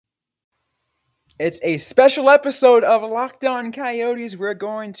It's a special episode of Locked On Coyotes. We're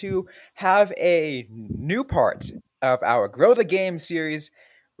going to have a new part of our Grow the Game series.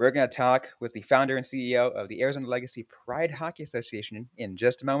 We're going to talk with the founder and CEO of the Arizona Legacy Pride Hockey Association in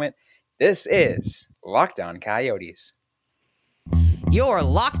just a moment. This is Locked On Coyotes. You're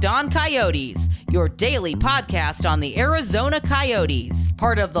Locked On Coyotes, your daily podcast on the Arizona Coyotes,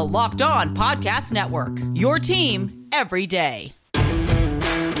 part of the Locked On Podcast Network, your team every day.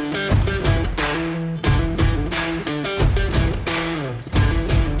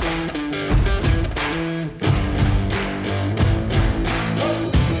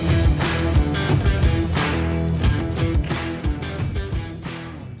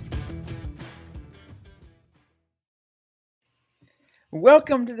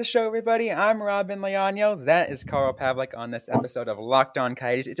 Welcome to the show, everybody. I'm Robin Leano. That is Carl Pavlik on this episode of Locked On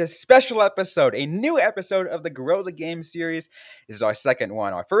Coyotes. It's a special episode, a new episode of the Grow the Game series. This is our second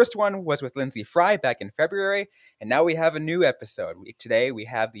one. Our first one was with Lindsey Fry back in February, and now we have a new episode. Today we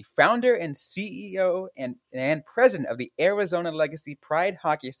have the founder and CEO and president of the Arizona Legacy Pride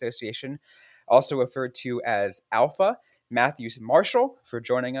Hockey Association, also referred to as Alpha, Matthew Marshall, for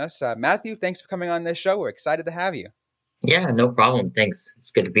joining us. Matthew, thanks for coming on this show. We're excited to have you. Yeah, no problem. Thanks.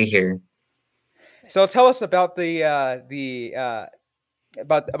 It's good to be here. So tell us about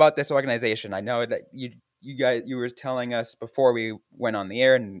about this organization. I know that you were telling us before we went on the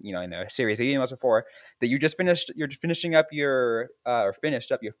air, and in a series of emails before, that you're finishing up your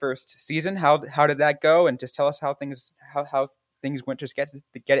finished up your first season. How did that go? And just tell us how things went to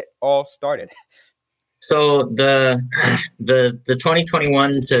get it all started. So the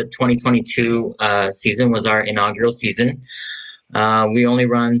 2021 to 2022 season was our inaugural season. We only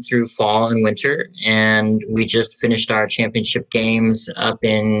run through fall and winter, and we just finished our championship games up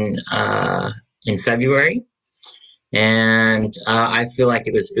in February. And I feel like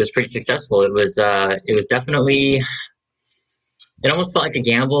it was pretty successful. It was definitely, it almost felt like a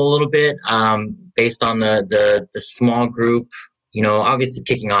gamble a little bit, based on the small group. Obviously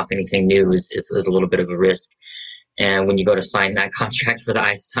kicking off anything new is a little bit of a risk. And when you go to sign that contract for the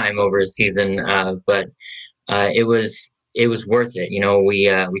ice time over a season, but it was worth it.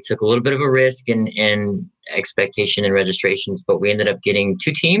 We took a little bit of a risk in expectation and registrations, but we ended up getting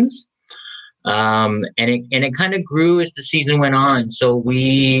 2 teams. And it kind of grew as the season went on. So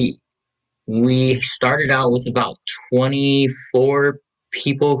we started out with about 24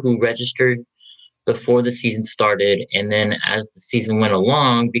 people who registered before the season started, and then as the season went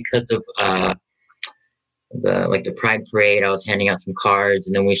along, because of the Pride Parade, I was handing out some cards,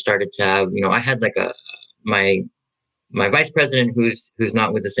 and then we started to have, I had my vice president who's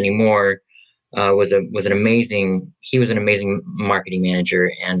not with us anymore, was an amazing marketing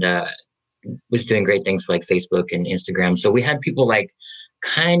manager, and was doing great things for Facebook and Instagram. So we had people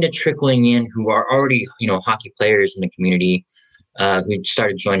kind of trickling in who are already hockey players in the community, who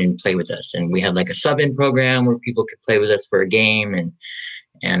started joining and play with us, and we had a sub-in program where people could play with us for a game, and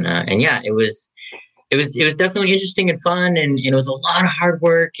yeah, it was definitely interesting and fun, and it was a lot of hard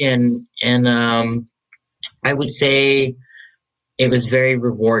work, and I would say it was very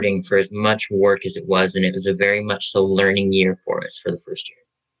rewarding for as much work as it was, and it was a very much so learning year for us for the first year.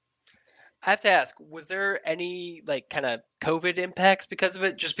 I have to ask, was there any kind of COVID impacts because of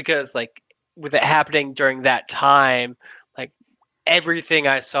it? Just because with it happening during that time, everything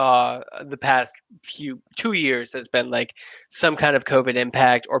I saw the past 2 years has been some kind of COVID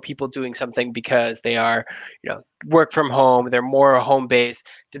impact, or people doing something because they are, work from home, they're more home based.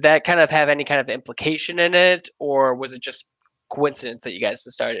 Did that kind of have any kind of implication in it, or was it just coincidence that you guys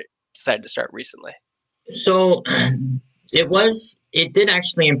decided to start recently? So it did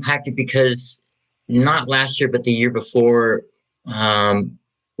actually impact it, because not last year, but the year before,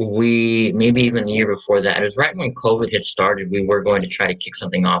 maybe even the year before that, it was right when COVID had started. We were going to try to kick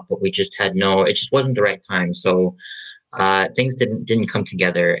something off, but we just it just wasn't the right time. So things didn't come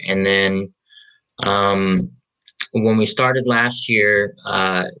together. And then when we started last year,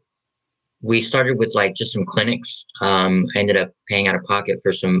 we started with just some clinics. I ended up paying out of pocket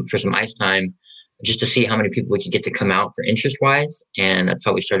for some ice time, just to see how many people we could get to come out for interest wise. And that's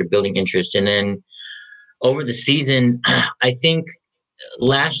how we started building interest. And then over the season, I think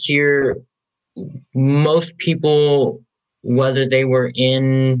last year, most people, whether they were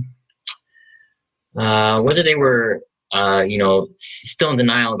still in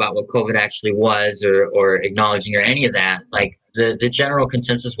denial about what COVID actually was, or acknowledging or any of that, the general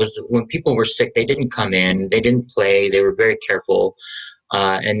consensus was that when people were sick, they didn't come in, they didn't play, they were very careful.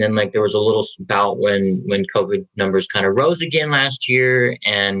 And then there was a little bout when COVID numbers kind of rose again last year,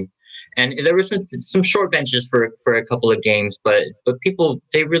 and And there were some short benches for a couple of games, but people,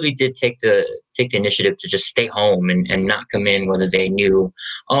 they really did take the initiative to just stay home and not come in, whether they knew,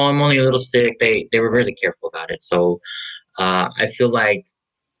 oh, I'm only a little sick. They were really careful about it. So I feel like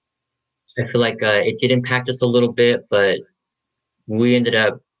it did impact us a little bit, but we ended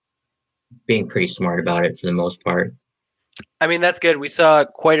up being pretty smart about it for the most part. I mean, that's good. We saw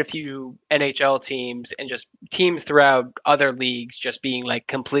quite a few NHL teams and just teams throughout other leagues just being like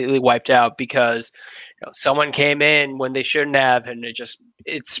completely wiped out because someone came in when they shouldn't have, and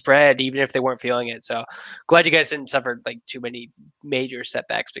it spread even if they weren't feeling it. So glad you guys didn't suffer like too many major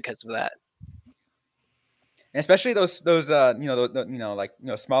setbacks because of that. And especially those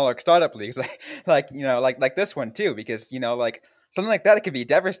smaller startup leagues like this one too, because something like that, it could be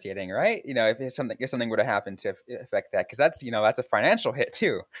devastating, right? If something were to happen to affect that, because that's a financial hit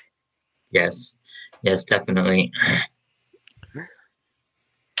too. Yes, definitely.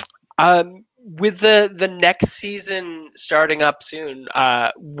 With the next season starting up soon,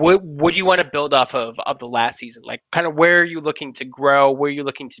 what do you want to build off of the last season? Like, kind of where are you looking to grow? Where are you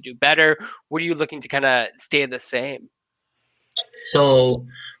looking to do better? What are you looking to kind of stay the same? So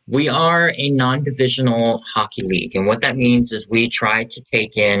we are a non-divisional hockey league, and what that means is we try to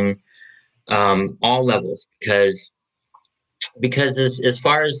take in all levels because as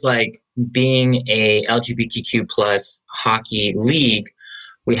far as like being a LGBTQ plus hockey league,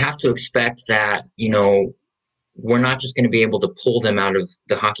 we have to expect that we're not just going to be able to pull them out of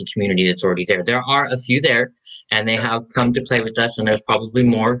the hockey community that's already there. There are a few there, and they have come to play with us, and there's probably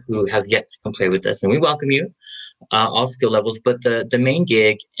more who have yet to come play with us, and we welcome you. All skill levels, but the main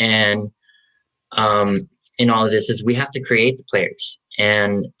gig and in all of this is we have to create the players,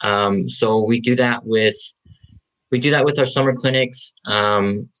 and so we do that with our summer clinics,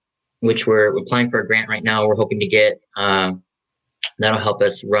 which we're applying for a grant right now. We're hoping to get that'll help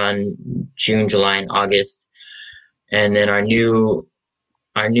us run June, July, and August, and then our new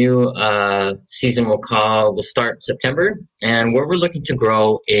season will start September. And where we're looking to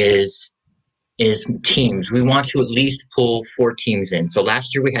grow is teams. We want to at least pull 4 teams in. So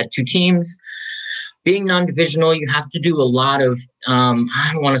last year we had 2 teams. Being non-divisional, you have to do a lot of, I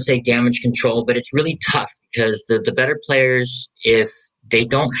don't want to say damage control, but it's really tough because the better players, if they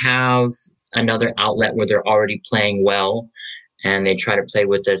don't have another outlet where they're already playing well and they try to play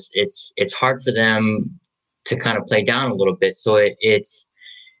with us, it's hard for them to kind of play down a little bit. So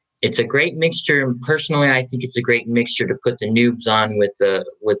it's a great mixture. Personally, I think it's a great mixture to put the noobs on with the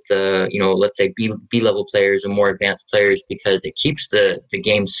let's say B level players and more advanced players, because it keeps the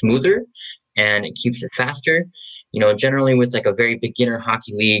game smoother and it keeps it faster. Generally with like a very beginner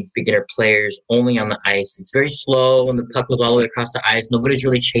hockey league, beginner players only on the ice, it's very slow and the puck goes all the way across the ice. Nobody's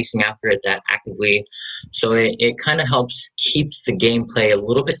really chasing after it that actively. So it kind of helps keep the gameplay a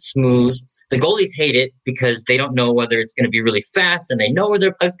little bit smooth. The goalies hate it because they don't know whether it's going to be really fast and they know where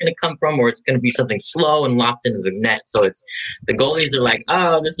their puck's going to come from, or it's going to be something slow and locked into the net. So the goalies are like,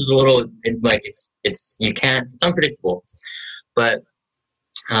 oh, this is a little it's unpredictable. But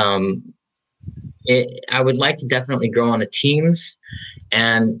I would like to definitely grow on the teams,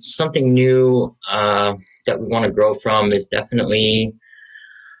 and something new that we want to grow from is definitely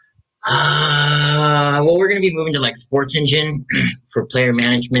we're going to be moving to like Sports Engine for player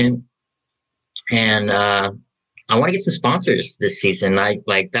management, and I want to get some sponsors this season.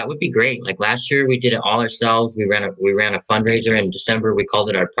 Like that would be great. Like last year we did it all ourselves. We ran a fundraiser in December. We called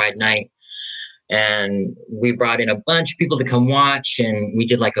it our Pride Night. And we brought in a bunch of people to come watch, and we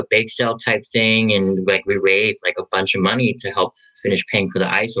did like a bake sale type thing, and like we raised like a bunch of money to help finish paying for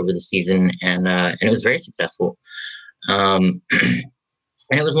the ice over the season, and it was very successful, and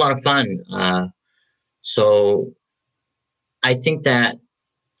it was a lot of fun. So I think that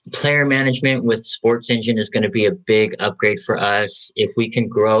player management with Sports Engine is going to be a big upgrade for us if we can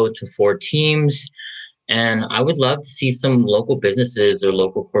grow to 4 teams. And I would love to see some local businesses or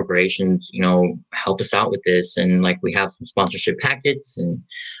local corporations, help us out with this. And like we have some sponsorship packets and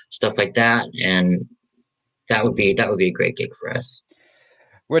stuff like that. And that would be a great gig for us.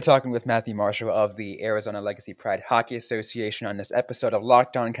 We're talking with Matthew Marshall of the Arizona Legacy Pride Hockey Association on this episode of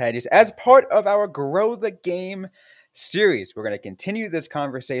Locked On Coyotes as part of our Grow the Game series. We're going to continue this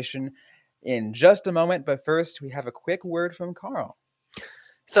conversation in just a moment, but first we have a quick word from Carl.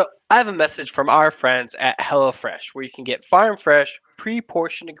 So I have a message from our friends at HelloFresh, where you can get farm fresh,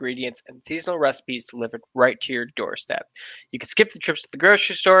 pre-portioned ingredients and seasonal recipes delivered right to your doorstep. You can skip the trips to the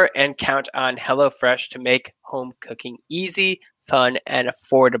grocery store and count on HelloFresh to make home cooking easy, fun, and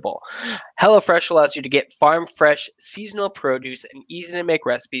affordable. HelloFresh allows you to get farm fresh seasonal produce and easy to make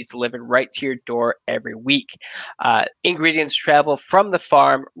recipes delivered right to your door every week. Ingredients travel from the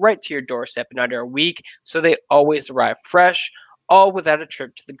farm right to your doorstep in under a week, so they always arrive fresh, all without a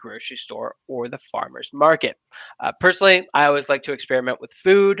trip to the grocery store or the farmer's market. Personally, I always like to experiment with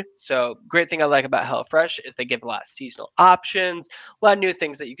food. So, great thing I like about HelloFresh is they give a lot of seasonal options, a lot of new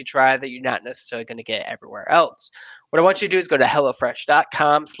things that you could try that you're not necessarily going to get everywhere else. What I want you to do is go to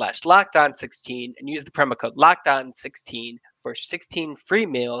HelloFresh.com/LockedOn16 and use the promo code LockedOn16 for 16 free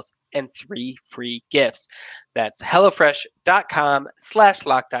meals and 3 free gifts. That's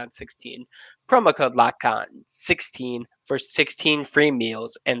HelloFresh.com/LockedOn16. Promo code LockedOn16 for 16 free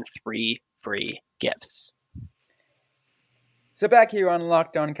meals and 3 free gifts. So back here on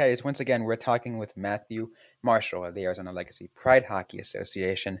Locked On Coyotes, once again, we're talking with Matthew Marshall of the Arizona Legacy Pride Hockey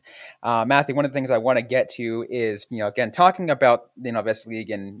Association. Matthew, one of the things I want to get to is, again, talking about, this league,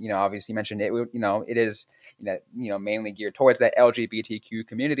 and, obviously you mentioned it, it is, mainly geared towards that LGBTQ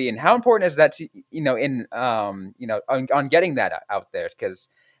community, and how important is that to, on getting that out there, because,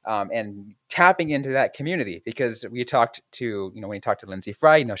 and tapping into that community, because we talked to, when you talked to Lindsay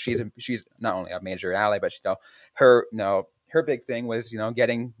Fry, she's not only a major ally, but her big thing was,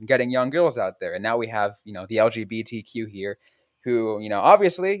 getting young girls out there. And now we have, the LGBTQ here who,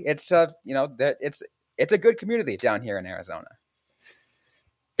 obviously it's, it's a good community down here in Arizona.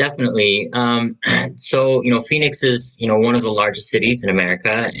 Definitely. So, Phoenix is, one of the largest cities in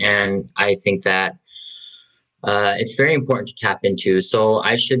America. And I think that it's very important to tap into. So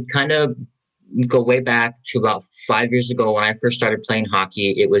I should kind of go way back to about 5 years ago when I first started playing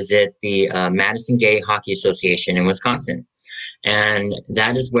hockey. It was at the Madison Gay Hockey Association in Wisconsin. And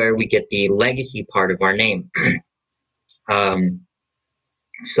that is where we get the legacy part of our name.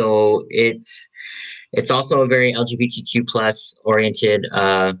 So it's also a very LGBTQ plus oriented,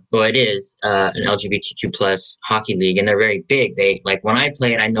 it is an LGBTQ plus hockey league, and they're very big. When I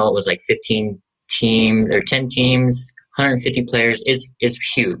played, I know it was like 15 teams or 10 teams, 150 players. Is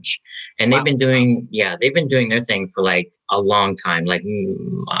huge. And they've been doing their thing for like a long time. Like,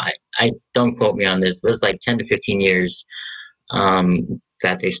 I don't quote me on this, but it's like 10 to 15 years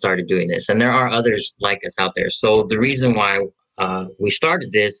that they started doing this. And there are others like us out there. So the reason why we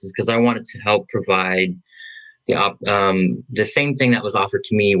started this is because I wanted to help provide the same thing that was offered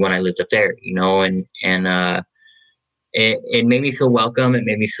to me when I lived up there, it made me feel welcome. It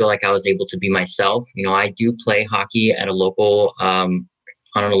made me feel like I was able to be myself. I do play hockey at a local, on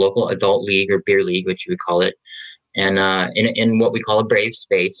a local adult league or beer league, which you would call it. And in what we call a brave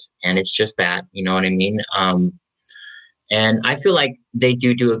space. And it's just that, you know what I mean? And I feel like they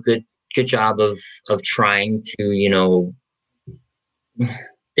do a good job of trying to,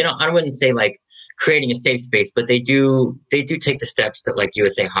 I wouldn't say like creating a safe space, but they do take the steps that like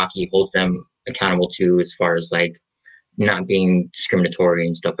USA Hockey holds them accountable to, as far as like not being discriminatory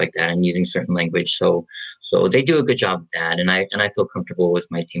and stuff like that, and using certain language. So they do a good job of that, and I feel comfortable with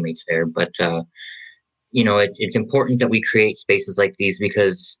my teammates there. But it's important that we create spaces like these,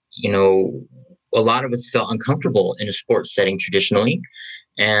 because a lot of us felt uncomfortable in a sports setting traditionally,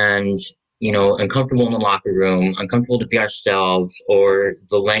 and uncomfortable in the locker room, uncomfortable to be ourselves, or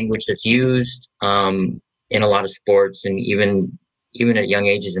the language that's used in a lot of sports, and even at young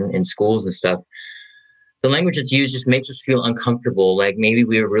ages in schools and stuff. The language that's used just makes us feel uncomfortable. Like maybe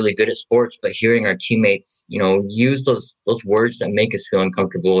we were really good at sports, but hearing our teammates, use those words that make us feel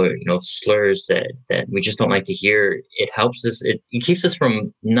uncomfortable, or, slurs that we just don't like to hear, it helps us. It keeps us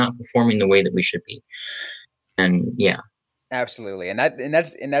from not performing the way that we should be. And yeah. Absolutely. And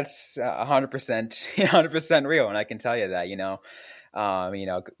that's 100% real. And I can tell you that,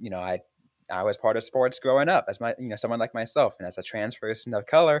 I was part of sports growing up as someone like myself, and as a trans person of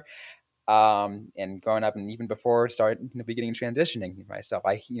color, and growing up, and even before beginning transitioning myself,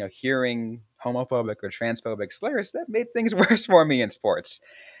 hearing homophobic or transphobic slurs, that made things worse for me in sports.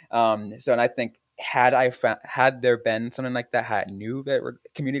 And I think had there been something like that, had knew there were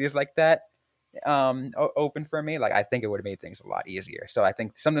communities like that open for me, like I think it would have made things a lot easier. So I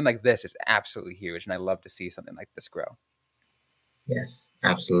think something like this is absolutely huge, and I love to see something like this grow. Yes,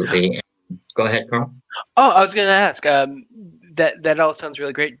 absolutely. Go ahead, Carl. Oh, I was going to ask, that all sounds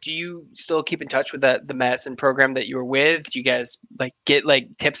really great. Do you still keep in touch with the Madison program that you were with? Do you guys get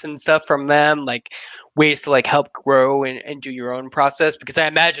tips and stuff from them, like ways to help grow and do your own process? Because I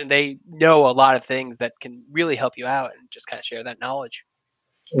imagine they know a lot of things that can really help you out, and just kind of share that knowledge.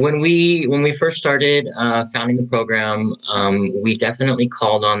 When we first started founding the program, we definitely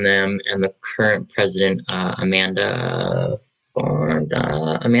called on them, and the current president, Amanda.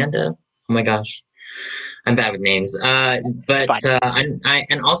 Oh my gosh, I'm bad with names. But I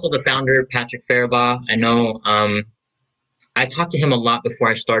and also the founder, Patrick Faribaugh. I know. I talked to him a lot before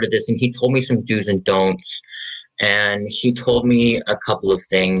I started this, and he told me some do's and don'ts. And he told me a couple of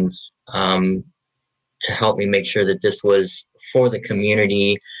things to help me make sure that this was for the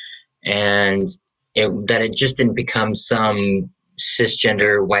community, and that it just didn't become some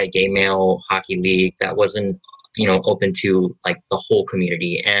cisgender white gay male hockey league that wasn't open to like the whole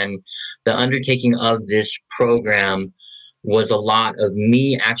community. And the undertaking of this program was a lot of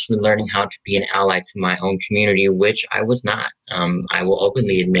me actually learning how to be an ally to my own community, which I was not. I will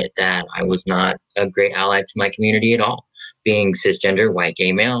openly admit that I was not a great ally to my community at all, being cisgender white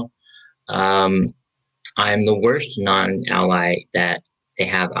gay male. I'm the worst non-ally that they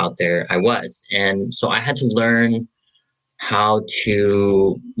have out there. I was. And so I had to learn how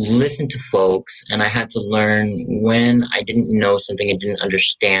to listen to folks, and I had to learn when I didn't know something and didn't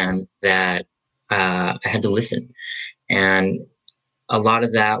understand that I had to listen. And a lot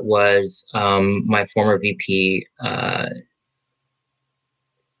of that was my former VP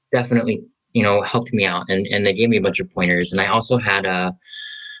definitely, helped me out, and they gave me a bunch of pointers. And I also had a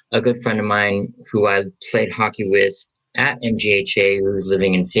good friend of mine who I played hockey with at MGHA, who's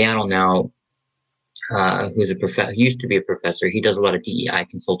living in Seattle now, who's he used to be a professor. He does a lot of DEI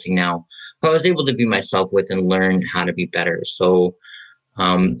consulting now. But I was able to be myself with and learn how to be better. So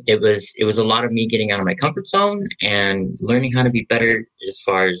it was a lot of me getting out of my comfort zone and learning how to be better as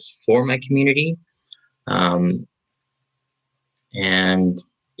far as for my community. And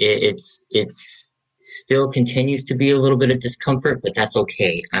it's still continues to be a little bit of discomfort, but that's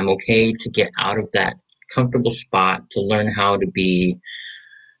okay. I'm okay to get out of that comfortable spot to learn how to be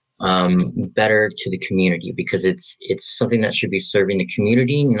better to the community, because it's something that should be serving the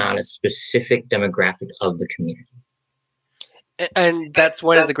community, not a specific demographic of the community. And that's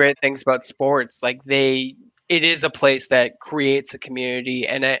one of the great things about sports. Like it is a place that creates a community,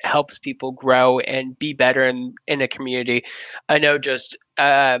 and it helps people grow and be better in a community. I know just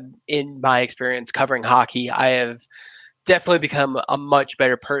in my experience covering hockey, I have definitely become a much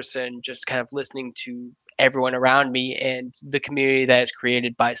better person just kind of listening to everyone around me and the community that is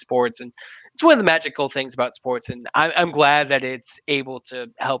created by sports. And it's one of the magical things about sports. And I'm glad that it's able to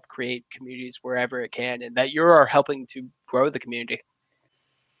help create communities wherever it can, and that you're helping to grow the community.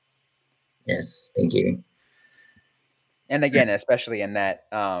 Yes, thank you. And again, especially in that,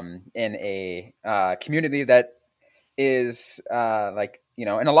 in a community that is in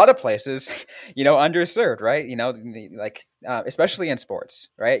a lot of places, underserved, right? Especially in sports,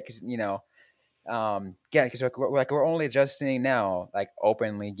 right? Because because we're only just seeing now like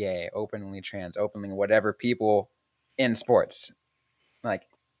openly gay, openly trans, openly whatever people in sports. Like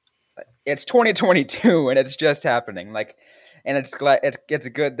it's 2022 and it's just happening. And it's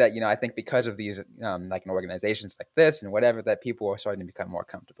good that I think because of these organizations like this and whatever, that people are starting to become more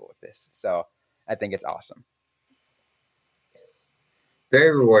comfortable with this. So I think it's awesome.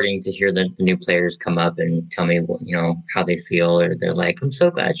 Very rewarding to hear the new players come up and tell me how they feel, or they're like, I'm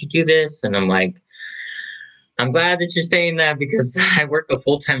so glad you do this, and I'm like, I'm glad that you're saying that, because I work a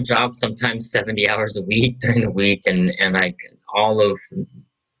full-time job, sometimes 70 hours a week during the week, and like all of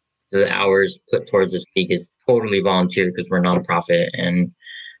the hours put towards this league is totally volunteer because we're a nonprofit, and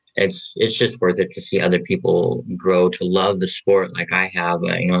it's just worth it to see other people grow to love the sport like I have.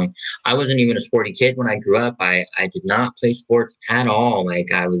 I wasn't even a sporty kid when I grew up. I did not play sports at all.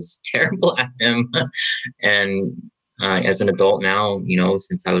 Like, I was terrible at them. And as an adult now,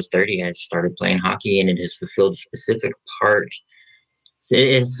 since I was 30, I started playing hockey, and it has fulfilled a specific part.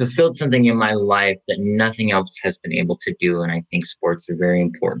 It has fulfilled something in my life that nothing else has been able to do. And I think sports are very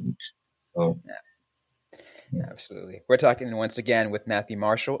important. So. Yeah. Yes. Absolutely. We're talking once again with Matthew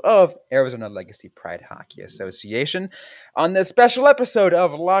Marshall of Arizona Legacy Pride Hockey Association on this special episode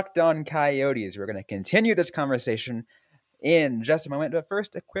of Locked On Coyotes. We're going to continue this conversation in just a moment, but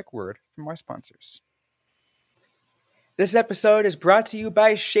first, a quick word from our sponsors. This episode is brought to you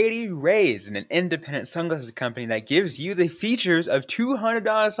by Shady Rays, an independent sunglasses company that gives you the features of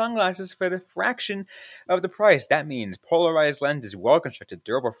 $200 sunglasses for the fraction of the price. That means polarized lenses, well-constructed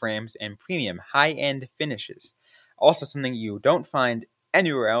durable frames, and premium high-end finishes. Also, something you don't find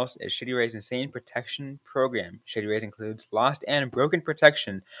anywhere else is Shady Rays' Insane Protection Program. Shady Rays includes lost and broken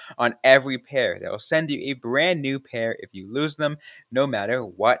protection on every pair. They'll send you a brand new pair if you lose them, no matter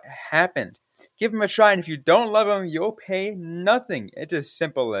what happened. Give them a try, and if you don't love them, you'll pay nothing. It's as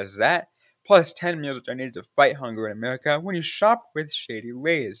simple as that. Plus 10 meals which are needed to fight hunger in America when you shop with Shady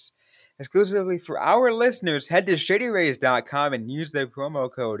Rays. Exclusively for our listeners, head to ShadyRays.com and use the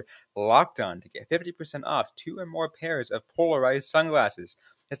promo code LOCKEDON to get 50% off 2 or more pairs of polarized sunglasses.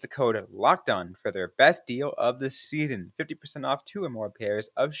 That's the code LOCKEDON for their best deal of the season. 50% off 2 or more pairs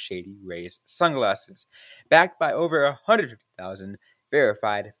of Shady Rays sunglasses. Backed by over 150,000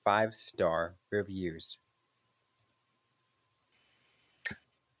 verified 5-star reviews.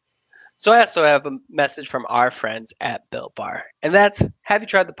 So I also have a message from our friends at Built Bar, and that's, have you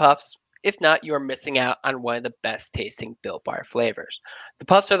tried the Puffs? If not, you are missing out on one of the best tasting Built Bar flavors. The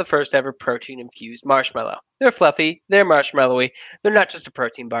Puffs are the first ever protein infused marshmallow. They're fluffy, they're marshmallowy, they're not just a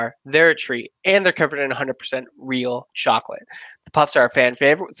protein bar, they're a treat, and they're covered in 100% real chocolate. The Puffs are a fan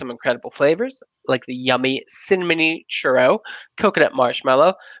favorite with some incredible flavors, like the yummy cinnamony churro, coconut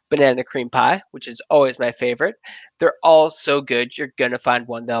marshmallow, banana cream pie, which is always my favorite. They're all so good, you're gonna find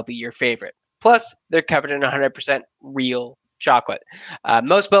one that'll be your favorite. Plus, they're covered in 100% real chocolate.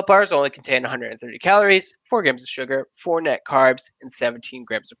 Most Built Bars only contain 130 calories, 4 grams of sugar, 4 net carbs, and 17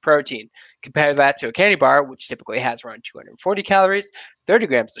 grams of protein. Compare that to a candy bar, which typically has around 240 calories, 30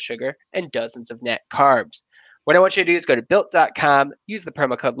 grams of sugar, and dozens of net carbs. What I want you to do is go to Built.com, use the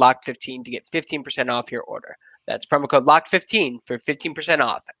promo code LOCKED15 to get 15% off your order. That's promo code LOCKED15 for 15%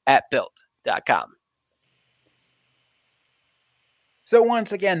 off at Built.com. So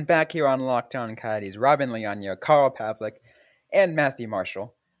once again, back here on Locked On Coyotes, Robin Leonio, Carl Pavlik, and Matthew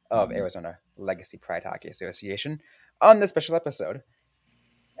Marshall of Arizona Legacy Pride Hockey Association on this special episode.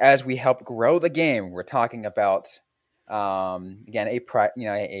 As we help grow the game, we're talking about again a pride,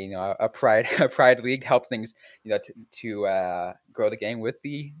 a pride league, help things, to grow the game with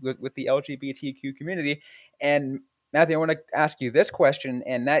the LGBTQ community. And Matthew, I want to ask you this question,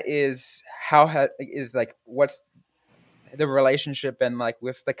 and that is what's the relationship been like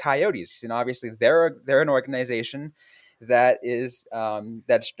with the Coyotes? And obviously they're an organization that is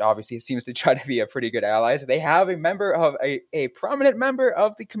that obviously seems to try to be a pretty good ally. So they have a member of a prominent member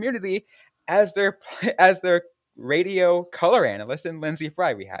of the community as their radio color analyst, and Lindsay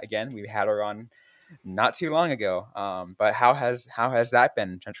Fry. We had her on not too long ago. But how has that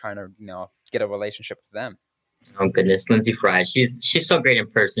been, trying to get a relationship with them? Oh goodness, Lindsay Fry. She's so great in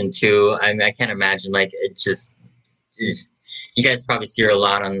person too. I mean, I can't imagine, like, it's just you guys probably see her a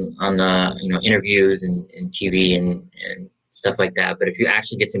lot on interviews and TV and stuff like that. But if you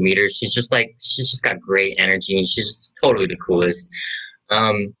actually get to meet her, she's just got great energy, and she's just totally the coolest.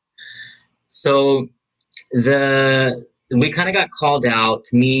 So we kind of got called out,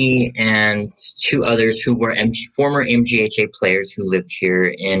 me and 2 others who were former MGHA players who lived here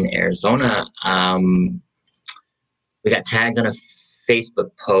in Arizona. We got tagged on a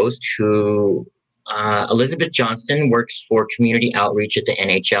Facebook post who Elizabeth Johnston works for community outreach at the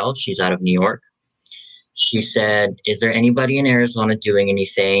NHL. She's out of New York. She said, is there anybody in Arizona doing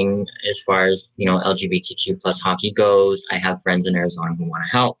anything as far as, LGBTQ plus hockey goes? I have friends in Arizona who want to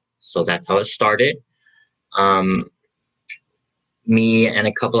help. So that's how it started. Me and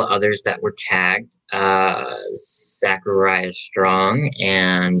a couple of others that were tagged, Zachariah Strong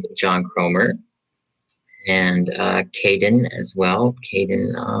and John Cromer, and Caden as well.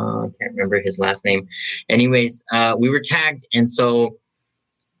 Caden, I can't remember his last name. Anyways, we were tagged, and so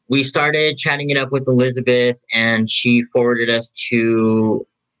we started chatting it up with Elizabeth, and she forwarded us to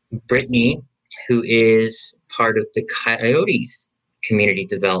Brittany, who is part of the Coyotes community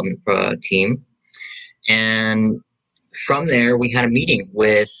development team. And from there, we had a meeting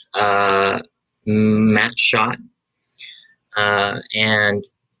with Matt Schott and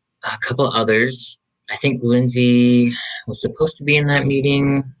a couple of others. I think Lindsay was supposed to be in that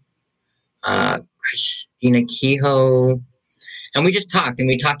meeting, Christina Kehoe. And we just talked, and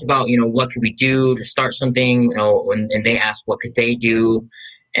we talked about, what could we do to start something, and they asked what could they do.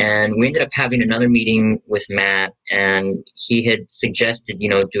 And we ended up having another meeting with Matt, and he had suggested,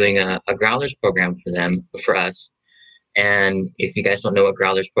 doing a Growlers program for us. And if you guys don't know what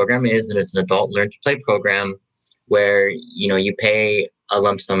Growlers program is, and it's an adult learn to play program where, you pay a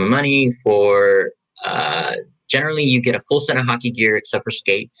lump sum of money for, generally you get a full set of hockey gear except for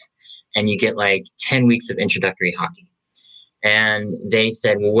skates, and you get like 10 weeks of introductory hockey. And they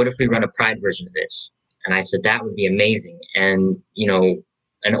said, well, what if we run a Pride version of this? And I said, that would be amazing. And,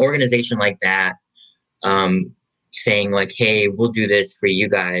 an organization like that, saying like, hey, we'll do this for you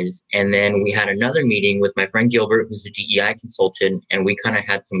guys. And then we had another meeting with my friend Gilbert, who's a DEI consultant, and we kind of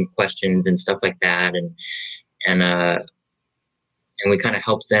had some questions and stuff like that. And we kind of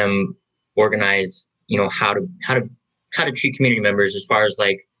helped them organize, how to treat community members as far as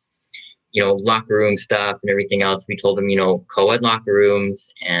like, locker room stuff and everything else. We told them, co-ed locker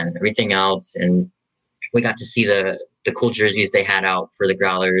rooms and everything else. And we got to see the cool jerseys they had out for the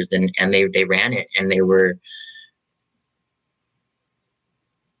Growlers, and they ran it, and they were,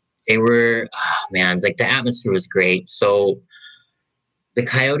 oh man, like the atmosphere was great. So the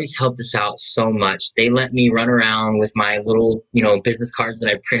Coyotes helped us out so much. They let me run around with my little, business cards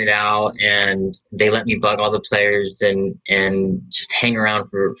that I printed out, and they let me bug all the players and just hang around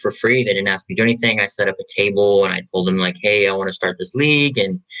for free. They didn't ask me to do anything. I set up a table and I told them like, hey, I want to start this league.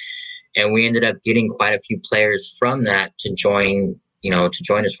 And we ended up getting quite a few players from that to join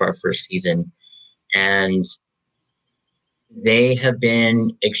us for our first season. And they have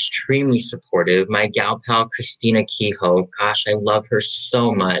been extremely supportive. My gal pal, Christina Kehoe, gosh, I love her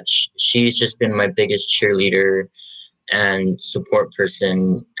so much. She's just been my biggest cheerleader and support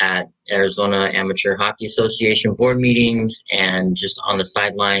person at Arizona Amateur Hockey Association board meetings and just on the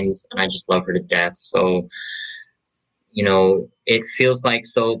sidelines. And I just love her to death. So, it feels like,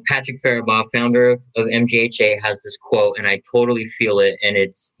 so Patrick Farabaugh, founder of MGHA, has this quote, and I totally feel it. And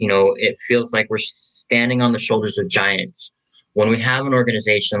it's, it feels like we're standing on the shoulders of giants when we have an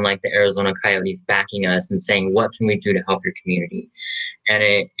organization like the Arizona Coyotes backing us and saying, what can we do to help your community? And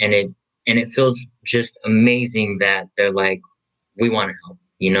it feels just amazing that they're like, we want to help,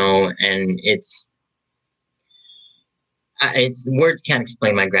 and it's words can't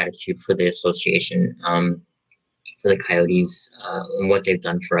explain my gratitude for the association, for the Coyotes, and what they've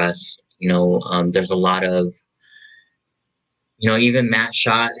done for us. There's a lot of, even Matt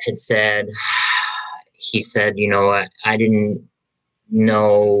Schott had said, he said, I didn't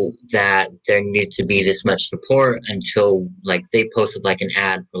know that there needed to be this much support until like they posted like an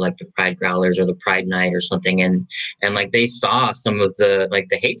ad for like the Pride Growlers or the Pride Night or something. And like they saw some of the like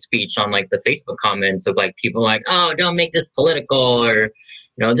the hate speech on like the Facebook comments of like people like, oh, don't make this political or,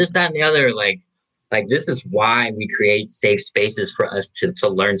 this, that, and the other. Like this is why we create safe spaces for us to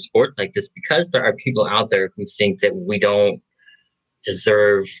learn sports like this, because there are people out there who think that we don't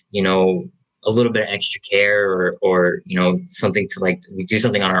deserve, a little bit of extra care or something to like, we do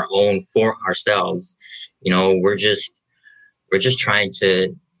something on our own for ourselves. We're just trying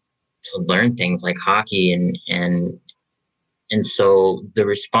to learn things like hockey and so the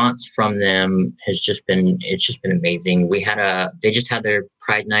response from them it's just been amazing. They just had their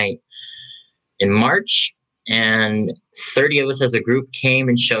Pride Night in March, and 30 of us as a group came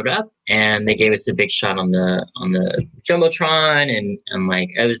and showed up, and they gave us a big shot on the Jumbotron, and like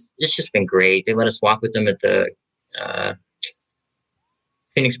it's just been great. They let us walk with them at the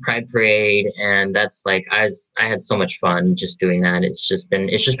Phoenix Pride Parade, and that's like I had so much fun just doing that. It's just been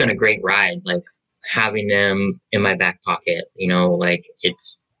a great ride, like having them in my back pocket, like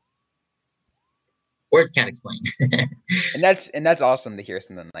it's words can't explain. and that's awesome to hear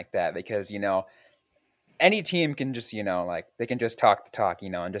something like that, because any team can just, like they can just talk the talk,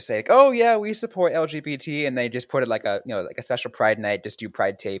 and just say like, oh yeah, we support LGBT, and they just put it like a, like a special Pride Night, just do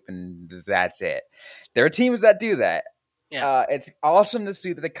Pride tape, and that's it. There are teams that do that. Yeah. It's awesome to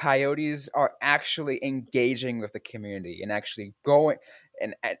see that the Coyotes are actually engaging with the community and actually going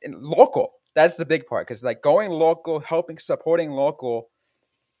and local. That's the big part, because like going local, supporting local,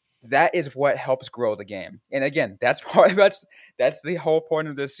 that is what helps grow the game. And again, that's the whole point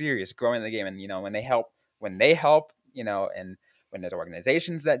of this series, growing the game. And when they help, and when there's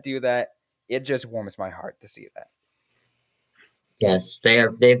organizations that do that, it just warms my heart to see that. Yes,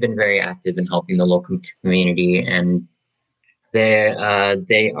 they've been very active in helping the local community, and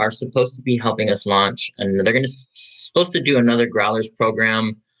they are supposed to be helping us launch, and they're supposed to do another Growlers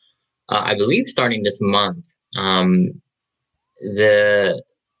program, I believe starting this month.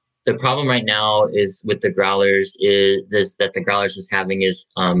 The problem right now is with the Growlers is that the Growlers is having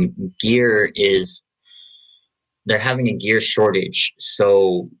they're having a gear shortage.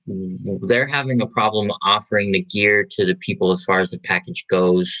 So they're having a problem offering the gear to the people as far as the package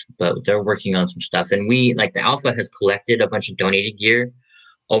goes, but they're working on some stuff. And the Alpha has collected a bunch of donated gear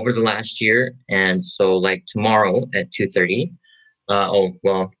over the last year. And so like tomorrow at 2:30,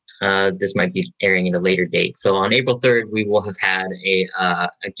 this might be airing at a later date. So on April 3rd, we will have had a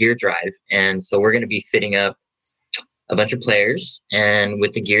gear drive. And so we're going to be fitting up a bunch of players and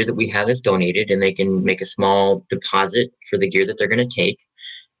with the gear that we have is donated, and they can make a small deposit for the gear that they're going to take.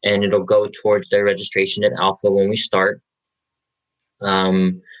 And it'll go towards their registration at Alpha when we start.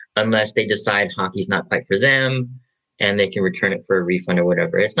 Unless they decide hockey's not quite for them and they can return it for a refund or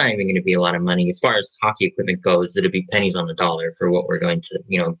whatever. It's not even going to be a lot of money. As far as hockey equipment goes, it'll be pennies on the dollar for what we're going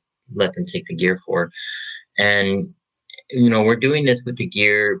to, let them take the gear for. And, we're doing this with the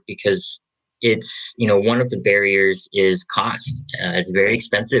gear because it's, one of the barriers is cost. It's very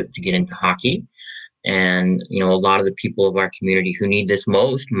expensive to get into hockey. And, a lot of the people of our community who need this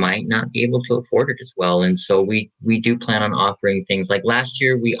most might not be able to afford it as well. And so we do plan on offering things like last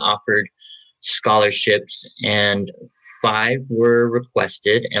year we offered scholarships, and 5 were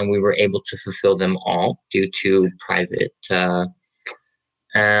requested, and we were able to fulfill them all due to private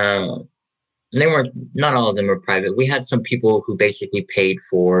They weren't, not all of them were private. We had some people who basically paid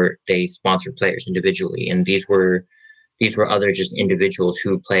for, they sponsored players individually. And these were other just individuals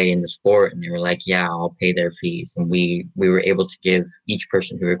who play in the sport. And they were like, yeah, I'll pay their fees. And we were able to give each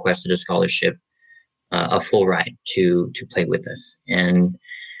person who requested a scholarship a full ride to play with us. And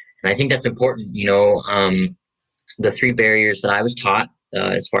I think that's important. The three barriers that I was taught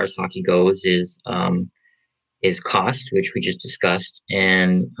as far as hockey goes is cost, which we just discussed,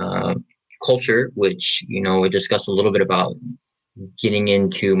 and culture, which, we discussed a little bit about getting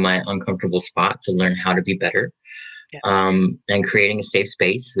into my uncomfortable spot to learn how to be better. Yeah. And creating a safe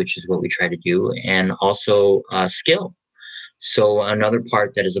space, which is what we try to do, and also skill. So another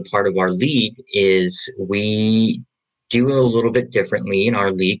part that is a part of our league is we do a little bit differently in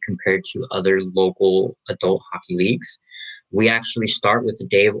our league compared to other local adult hockey leagues. We actually start with a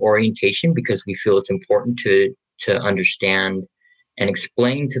day of orientation because we feel it's important to understand and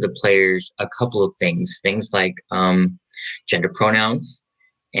explain to the players a couple of things like gender pronouns.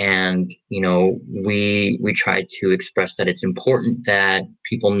 And, we try to express that it's important that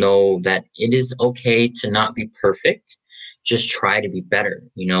people know that it is okay to not be perfect. Just try to be better,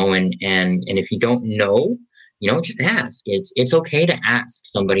 and if you don't know, just ask. It's okay to ask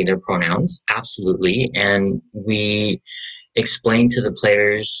somebody their pronouns. Absolutely. And we explain to the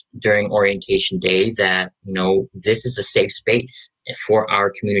players during orientation day that, this is a safe space for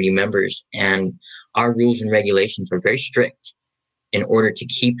our community members, and our rules and regulations are very strict in order to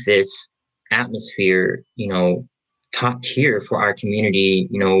keep this atmosphere, top tier for our community.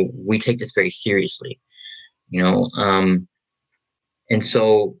 We take this very seriously, and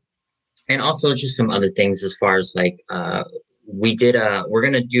so, and also just some other things as far as like, we're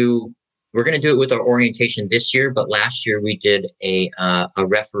going to do it with our orientation this year, but last year we did a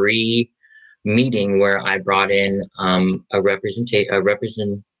referee meeting where I brought in a representative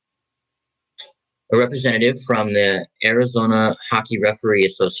from the Arizona Hockey Referee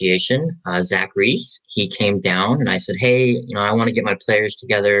Association, Zach Reese. He came down and I said, hey, I want to get my players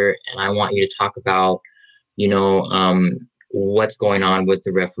together and I want you to talk about, what's going on with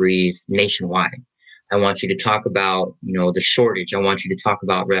the referees nationwide. I want you to talk about, the shortage. I want you to talk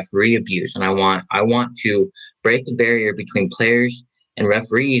about referee abuse. And I want to break the barrier between players and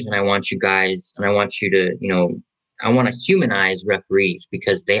referees. And I want you to, I want to humanize referees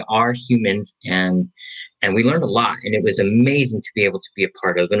because they are humans, and we learned a lot, and it was amazing to be able to be a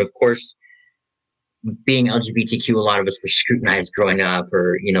part of. And of course, being LGBTQ, a lot of us were scrutinized growing up,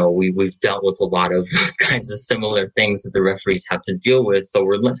 or, we've dealt with a lot of those kinds of similar things that the referees have to deal with. So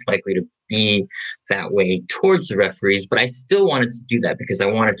we're less likely to be that way towards the referees. But I still wanted to do that because I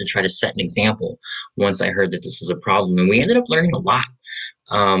wanted to try to set an example once I heard that this was a problem. And we ended up learning a lot,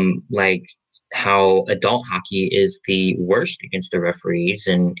 like how adult hockey is the worst against the referees.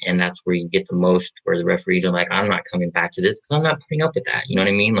 And that's where you get the most, where the referees are like, I'm not coming back to this because I'm not putting up with that. You know what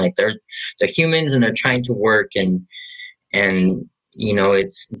I mean? Like they're humans and they're trying to work, and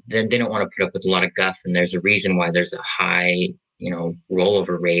it's, they don't want to put up with a lot of guff. And there's a reason why there's a high,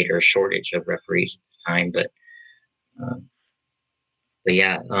 rollover rate or shortage of referees at this time. But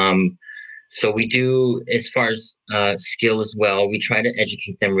yeah, so we do, as far as skill as well, we try to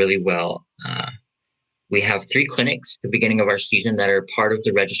educate them really well. We have 3 clinics at the beginning of our season that are part of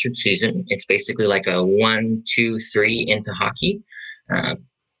the registered season. It's basically like a 1, 2, 3 into hockey.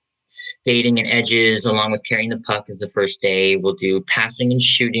 Skating and edges, along with carrying the puck, is the first day. We'll do passing and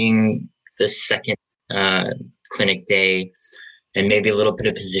shooting the second clinic day, and maybe a little bit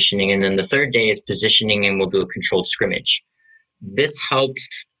of positioning. And then the third day is positioning, and we'll do a controlled scrimmage. This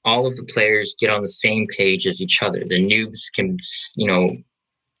helps all of the players get on the same page as each other. The noobs can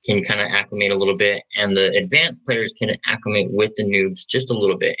kind of acclimate a little bit, and the advanced players can acclimate with the noobs just a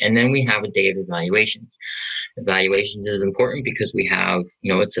little bit. And then we have a day of evaluations. Evaluations is important because we have,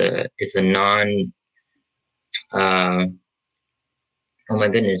 it's a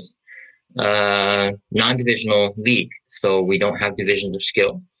non-divisional league. So we don't have divisions of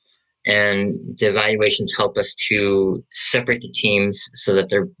skill. And the evaluations help us to separate the teams so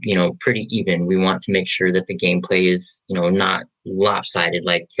that they're, pretty even. We want to make sure that the gameplay is, not lopsided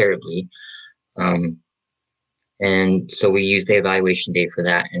like terribly. And so we use the evaluation day for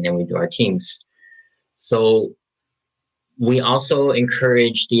that, and then we do our teams. So we also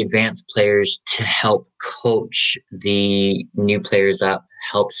encourage the advanced players to help coach the new players up,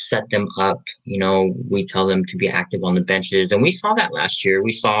 help set them up. We tell them to be active on the benches. And we saw that last year.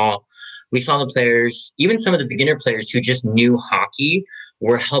 We saw the players, even some of the beginner players who just knew hockey,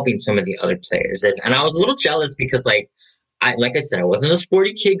 were helping some of the other players. And I was a little jealous because, like, like I said, I wasn't a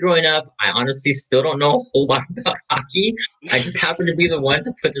sporty kid growing up. I honestly still don't know a whole lot about hockey. I just happened to be the one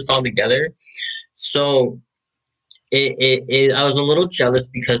to put this all together. So I was a little jealous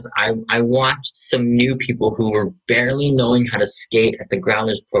because I watched some new people who were barely knowing how to skate at the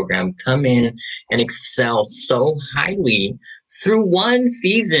Growlers program come in and excel so highly through one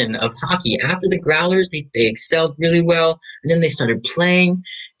season of hockey. After the Growlers, they excelled really well, and then they started playing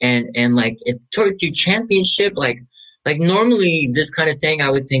and like it toward to championship. Like normally this kind of thing, I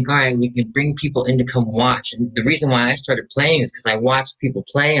would think, all right, we can bring people in to come watch. And the reason why I started playing is because I watched people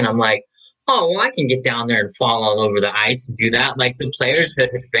play, and I'm like, oh, well, I can get down there and fall all over the ice and do that. Like the players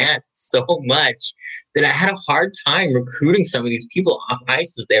had advanced so much that I had a hard time recruiting some of these people off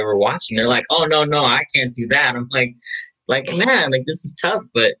ice as they were watching. They're like, oh, no, I can't do that. I'm like, man, like this is tough,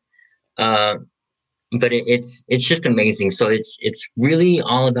 but it's just amazing. So it's really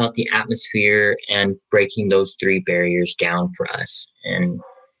all about the atmosphere and breaking those three barriers down for us, and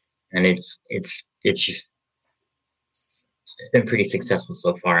it's just been pretty successful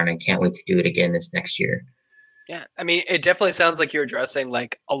so far, and I can't wait to do it again this next year. Yeah, I mean, it definitely sounds like you're addressing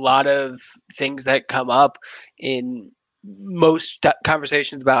like a lot of things that come up in most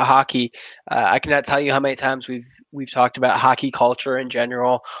conversations about hockey. I cannot tell you how many times we've talked about hockey culture in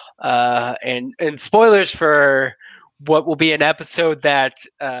general, and spoilers for what will be an episode that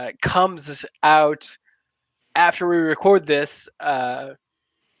comes out after we record this.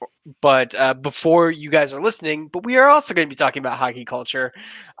 But before you guys are listening, but we are also going to be talking about hockey culture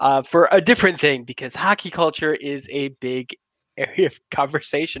for a different thing, because hockey culture is a big area of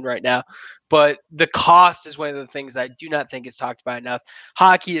conversation right now. But the cost is one of the things that I do not think is talked about enough.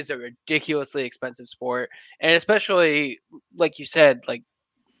 Hockey is a ridiculously expensive sport, and especially, like you said, like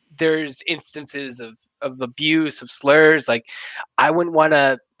there's instances of abuse, of slurs. Like I wouldn't want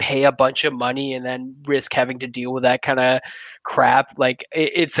to pay a bunch of money and then risk having to deal with that kind of crap. Like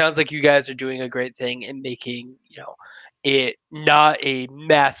it sounds like you guys are doing a great thing in making, it not a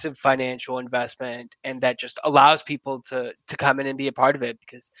massive financial investment, and that just allows people to come in and be a part of it,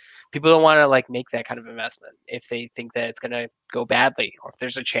 because people don't want to like make that kind of investment if they think that it's going to go badly, or if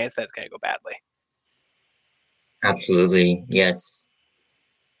there's a chance that it's going to go badly. Absolutely. Yes.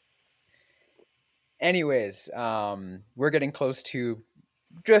 Anyways, we're getting close to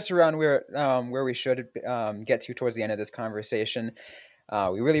just around where we should get to towards the end of this conversation.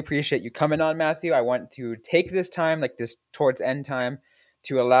 We really appreciate you coming on, Matthew. I want to take this time, like this towards end time,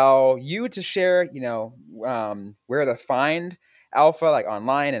 to allow you to share, where to find Alpha, like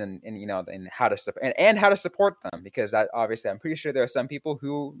online, and how to and how to support them, because that obviously I'm pretty sure there are some people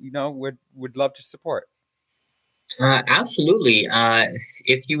who would love to support. Absolutely.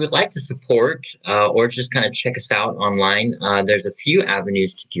 If you would like to support or just kind of check us out online, there's a few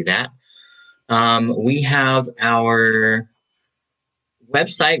avenues to do that. We have our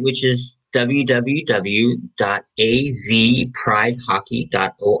website, which is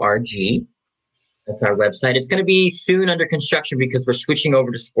www.azpridehockey.org. That's our website. It's going to be soon under construction because we're switching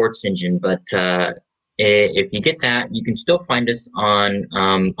over to Sports Engine. But if you get that, you can still find us on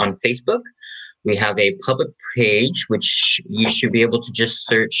Facebook. We have a public page, which you should be able to just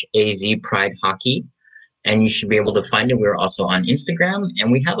search AZ Pride Hockey, and you should be able to find it. We're also on Instagram,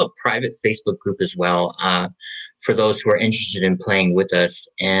 and we have a private Facebook group as well for those who are interested in playing with us.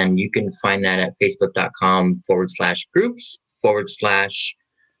 And you can find that at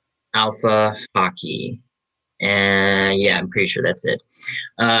facebook.com/groups/Alpha Hockey. And yeah, I'm pretty sure that's it.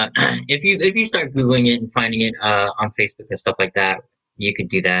 If you start Googling it and finding it on Facebook and stuff like that, you could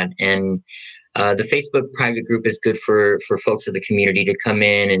do that. And the Facebook private group is good for folks of the community to come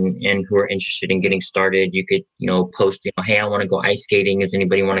in and who are interested in getting started. You could, post, hey, I want to go ice skating. Does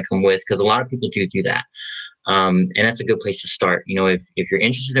anybody want to come with? Because a lot of people do that. And that's a good place to start. If you're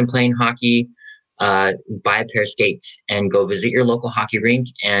interested in playing hockey, buy a pair of skates and go visit your local hockey rink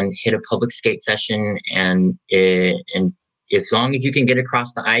and hit a public skate session. And as long as you can get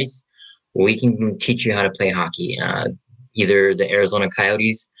across the ice, we can teach you how to play hockey. Either the Arizona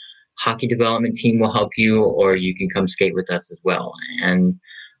Coyotes hockey development team will help you, or you can come skate with us as well. And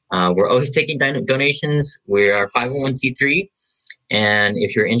we're always taking donations. We are 501c3. And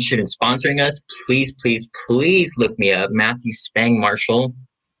if you're interested in sponsoring us, please, please, please look me up, Matthew Spang Marshall.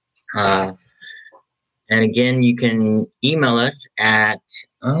 And again, you can email us at,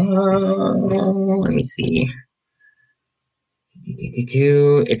 let me see.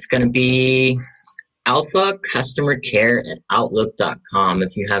 It's going to be alphacustomercare@outlook.com.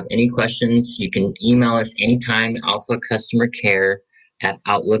 If you have any questions, you can email us anytime,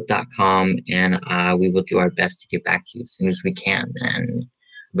 alphacustomercare@outlook.com, and we will do our best to get back to you as soon as we can. And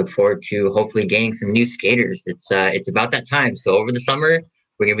look forward to hopefully gaining some new skaters. It's about that time. So over the summer,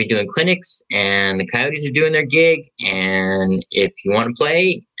 we're going to be doing clinics, and the Coyotes are doing their gig. And if you want to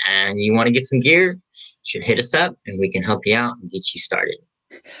play and you want to get some gear, you should hit us up and we can help you out and get you started.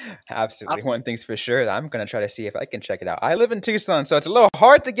 Absolutely. Awesome. One thing's for sure, I'm going to try to see if I can check it out. I live in Tucson, so it's a little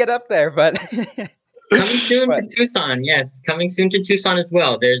hard to get up there, but coming soon to Tucson. Yes, coming soon to Tucson as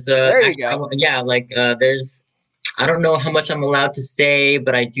well. There's there you go. Yeah, there's, I don't know how much I'm allowed to say,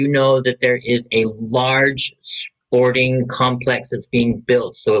 but I do know that there is a large sporting complex that's being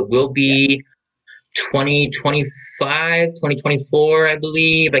built. So it will be 2025, 2024, I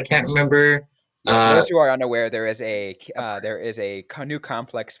believe. I can't remember. For those who are unaware, there is a new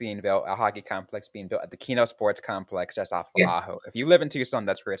complex being built, a hockey complex being built at the Keno Sports Complex just off Oahu. If you live in Tucson,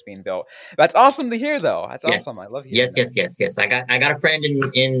 that's where it's being built. That's awesome to hear, though. That's awesome. I love hearing that. Yes. I got a friend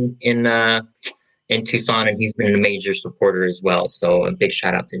in Tucson, and he's been a major supporter as well. So a big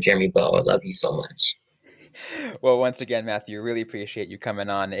shout out to Jeremy Bow. I love you so much. Well, once again, Matthew, really appreciate you coming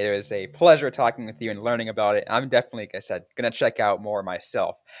on. It was a pleasure talking with you and learning about it. I'm definitely, like I said, going to check out more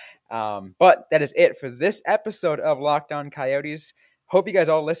myself. But that is it for this episode of Locked On Coyotes. Hope you guys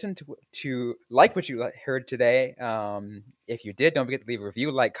all listened to like what you heard today. If you did, don't forget to leave a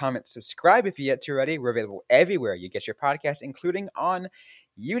review, like, comment, subscribe if you yet to already. We're available everywhere you get your podcast, including on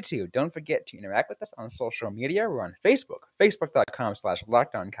YouTube. Don't forget to interact with us on social media. We're on Facebook,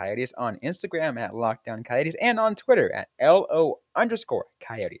 facebook.com/LockedOnCoyotes, on Instagram at LockedOnCoyotes, and on Twitter at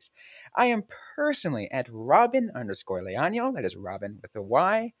LO_Coyotes. I am personally at Robin_Leano. That is Robin with a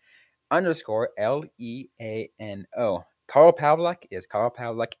Y _LEANO. Carl Pavlik is Carl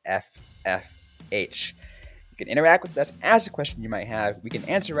Pavlik FFH. You can interact with us, ask a question you might have. We can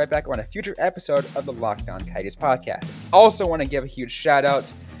answer right back on a future episode of the Locked On Coyotes podcast. Also want to give a huge shout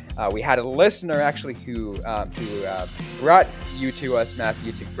out. We had a listener actually who brought you to us,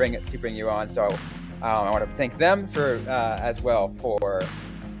 Matthew, to bring you on. So I want to thank them for as well for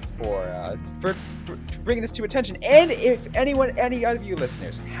bringing this to attention. And if any of you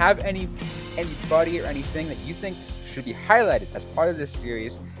listeners have anybody or anything that you think should be highlighted as part of this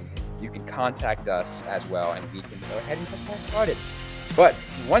series, you can contact us as well, and we can go ahead and get that started. But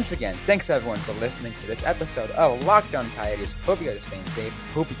once again, thanks everyone for listening to this episode of Locked On Coyotes. Hope you guys are staying safe.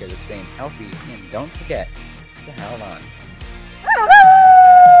 Hope you guys are staying healthy. And don't forget to hell on.